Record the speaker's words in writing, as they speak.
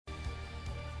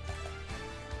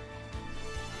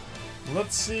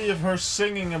Let's see if her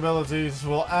singing abilities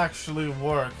will actually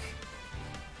work.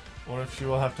 Or if she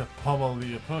will have to pummel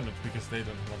the opponent because they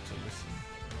don't want to listen.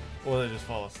 Or they just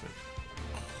fall asleep.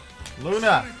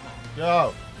 Luna!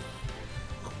 Go!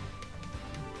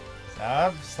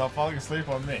 Sam, stop falling asleep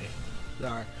on me.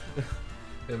 Sorry.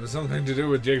 It was something to do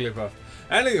with Jigglypuff.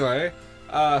 Anyway,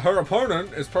 her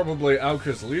opponent is probably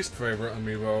Alka's least favorite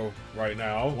amiibo right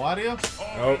now. What are you?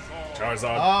 Nope.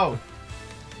 Charizard. Oh!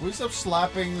 Will you stop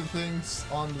slapping the things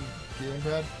on the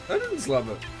gamepad? I didn't slap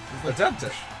it. Attempt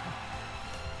it.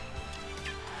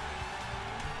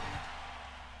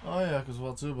 Oh yeah, because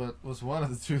Zubat was one of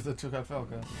the two that took out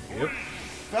Falco. Yep.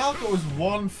 Falco was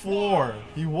 1-4.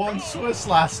 He won Swiss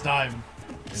last time.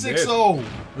 6-0.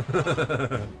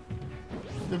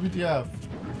 WTF.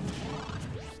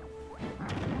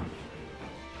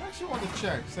 I actually want to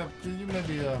check, except can you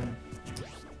maybe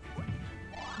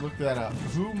look that up.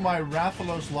 Who my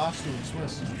Rathalos lost to in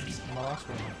Swiss in my last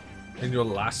one. In your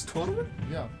last tournament?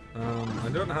 Yeah. I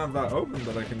don't have that open,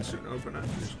 but I can soon open it.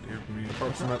 Just give me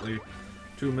approximately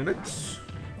 2 minutes.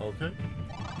 Okay.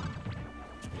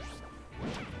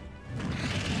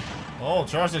 Oh,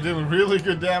 Charizard doing really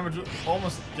good damage,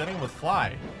 almost getting him with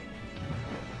Fly.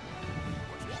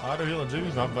 Auto heal and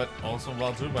Jigglypuff, but also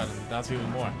Wild Zubat, and that's even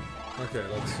more. Okay,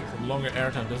 let's see. The longer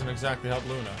airtime doesn't exactly help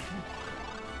Luna.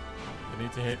 They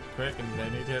need to hit quick and they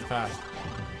need to hit fast.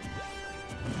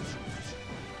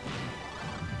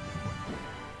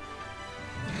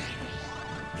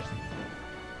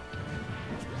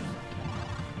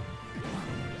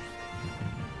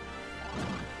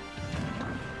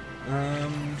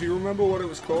 Do you remember what it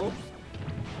was called?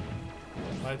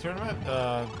 My tournament?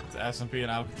 The SMP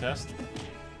and Alka test.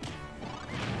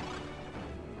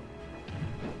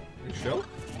 You sure?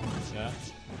 Yeah.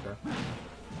 Okay.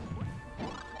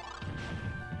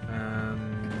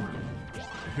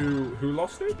 Who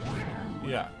lost it?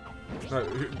 Yeah. No,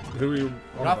 who you?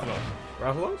 Rathalos.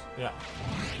 Rathalos? Yeah.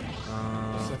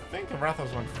 So I think the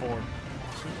Rathalos went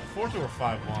 4-2 or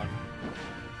 5-1.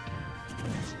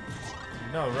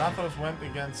 No, Rathalos went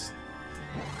against.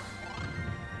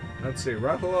 Let's see.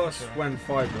 Rathalos went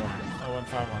 5-1. Oh, went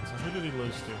 5-1. So who did he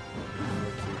lose to?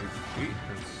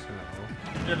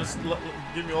 Yeah, just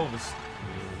give me all of this.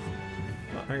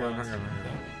 Hang on.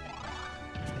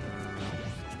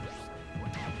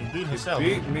 He beat himself.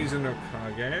 He beat Mizuno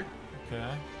Kage.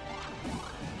 Okay.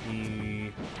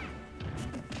 He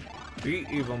beat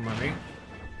Evil Money.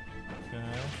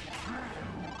 Okay.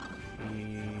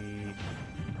 He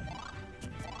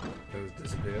those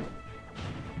disappeared.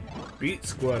 Beat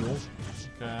Squirtle.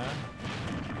 Okay.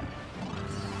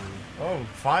 Oh,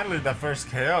 finally that first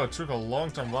KO. It took a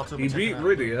long time. He beat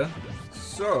Rydia,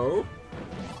 so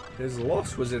his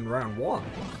loss was in round 1.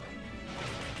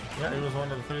 Yeah, he was one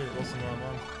of the 3 that lost in round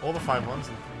 1. All the 5-1s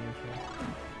in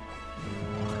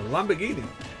the Lamborghini.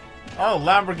 Oh,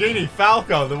 Lamborghini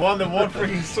Falco, the one that won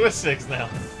freaking Swiss 6 now.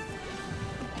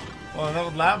 Well, that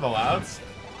with Lambo out.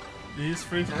 He's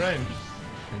free to reign.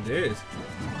 Indeed.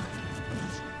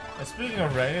 And speaking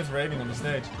of rain, it's raining on the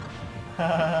stage.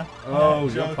 Oh,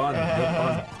 good pun. Good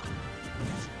pun.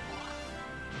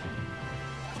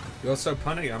 You're so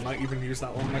punny, I might even use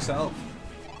that one myself.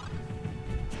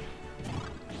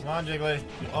 Come on, Jiggly.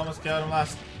 You almost killed him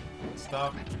last.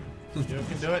 Stop. You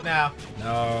can do it now.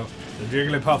 No, the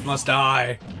Jigglypuff must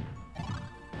die.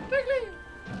 Jiggly!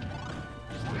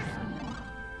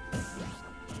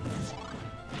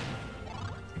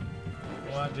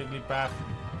 Come on, Jigglypuff.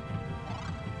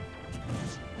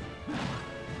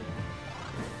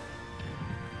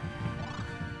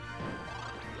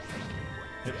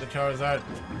 Hit the Charizard.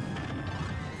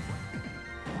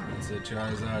 That's it,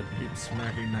 Charizard. Keep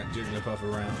smacking that Jigglypuff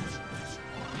around.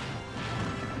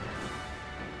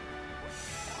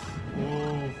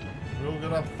 Ooh, real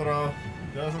good up throw.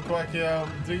 Doesn't quite kill.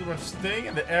 Jigglypuff staying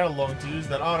in the air long to use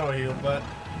that auto heal, but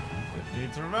you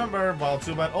need to remember, while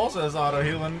Zubat also has auto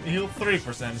heal and heal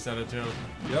 3% instead of 2.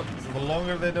 Yep. So the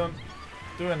longer they don't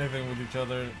do anything with each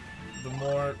other, the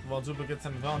more Zubat gets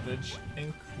an advantage,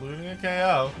 including a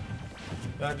KO.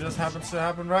 That just happens to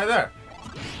happen right there.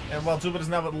 And while Zubat is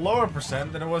now at lower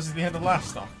percent than it was at the end of last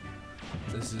stock.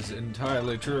 This is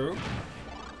entirely true.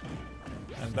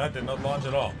 And that did not launch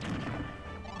at all.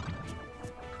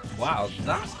 Wow,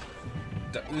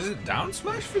 is it down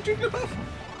smash for Jigglypuff?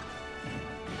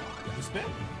 The spin?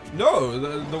 No,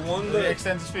 the one that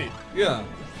extends his feet. Yeah.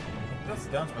 That's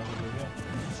the down smash,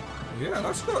 yeah. Yeah,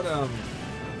 that's got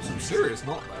some serious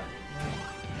knockback.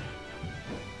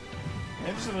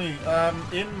 Interestingly,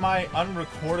 in my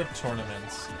unrecorded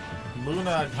tournaments,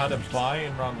 Luna had a bye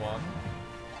in round 1,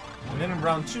 and then in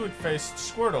round 2 it faced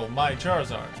Squirtle, my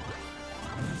Charizard.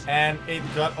 and it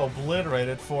got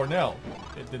obliterated 4-0.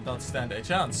 It did not stand a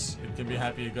chance. It can be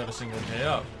happy it got a single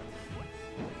KO.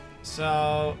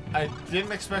 So I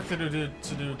didn't expect it to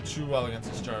do too well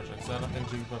against this Charizard, because I don't think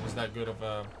Jigglypuff is that good of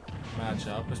a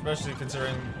matchup, especially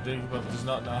considering Jigglypuff does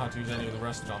not know how to use any of the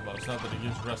rest combos. Not that he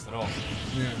uses rest at all.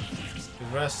 Yeah. The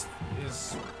rest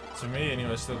is, to me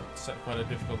anyway, still quite a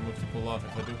difficult move to pull off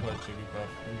if I do play Jigglypuff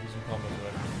and do some combos with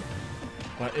it.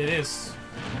 But it is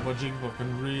what Jigglypuff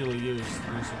can really use to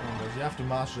do some combos. You have to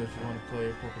master it if you want to play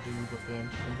a proper Jigglypuff game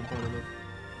in competitive.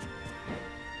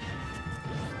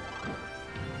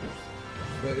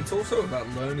 But it's also about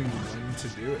learning when to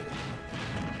do it.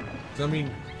 So, I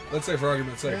mean, let's say for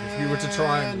argument's sake, if you were to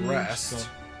try and rest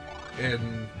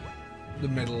in the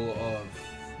middle of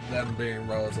them being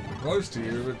relatively close to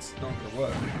you, it's not going to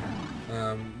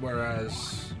work.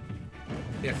 Whereas,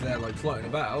 if they're like floating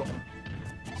about,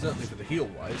 certainly for the heal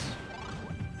wise,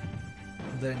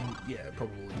 then yeah, it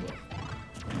probably will.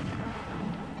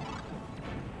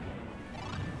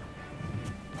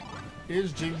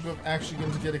 Is Jigglypuff actually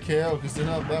going to get a KO? Because they're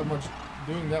not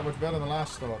doing that much better than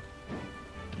last start.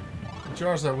 And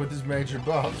Charizard with his major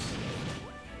buffs,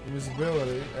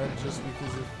 invisibility, and just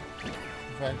because of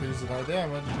the fact that he's at high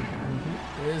damage,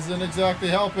 isn't exactly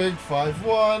helping.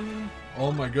 5-1.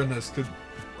 Oh my goodness!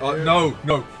 No!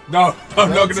 I'm not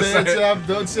gonna say it. Sam,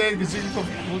 don't say it because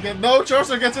Jigglypuff will get. No,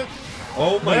 Charizard gets it.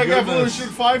 Oh my Mega goodness!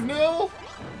 Evolution 5-0.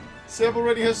 Seb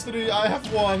already has 3, I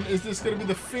have 1. Is this going to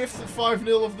be the 5th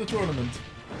 5-0 of the tournament?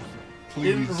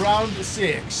 Please. In round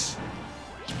 6.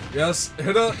 Yes,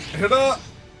 hit her!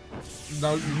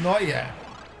 No, not yet.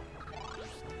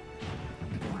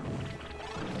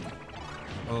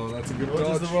 Oh, that's a good What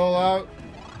dodge. does the rollout?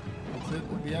 That's it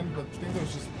at the end, but I think that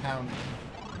was just a pound.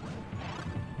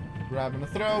 Grab and a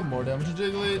throw, more damage to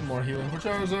Jiggly, more healing for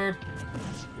Charizard.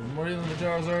 Even more healing for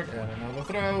Charizard, and another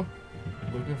throw.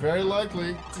 Looking very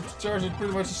likely. Charizard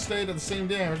pretty much stayed at the same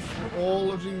damage for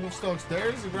all of Jigglypuff's stocks.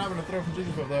 There's a grab and a throw from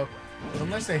Jigglypuff though. But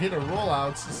unless they hit a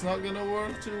rollouts, it's not gonna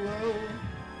work too well.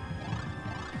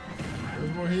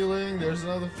 There's more healing. There's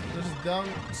a down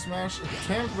smash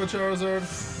attempt by Charizard.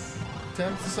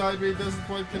 Attempt to side B, doesn't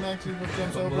quite connect. Jigglypuff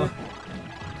jumps over.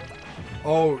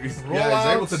 Oh, he's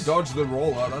able to dodge the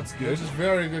rollout. That's good. Which is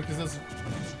very good because that's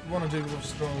one of Jigglypuff's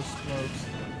strongest moves.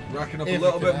 Racking up a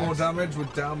little bit more damage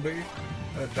with down B.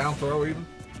 Down throw even.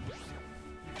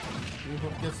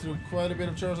 Jigglypuff gets through quite a bit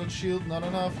of Charizard's shield, not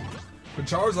enough. But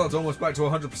Charizard's almost back to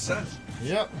 100%.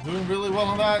 Yep, doing really well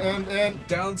on that, and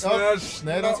down smash.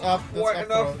 No, that's up. That's quite up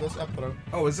enough. throw. That's up throw.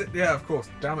 Oh, is it? Yeah, of course.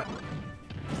 Damn it.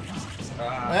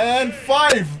 And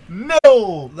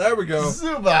 5-0. There we go.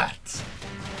 Zubat.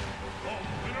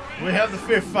 We have the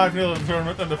 5th 5-0 in the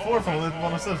tournament, and the 4th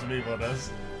one of Subs Amiibo does.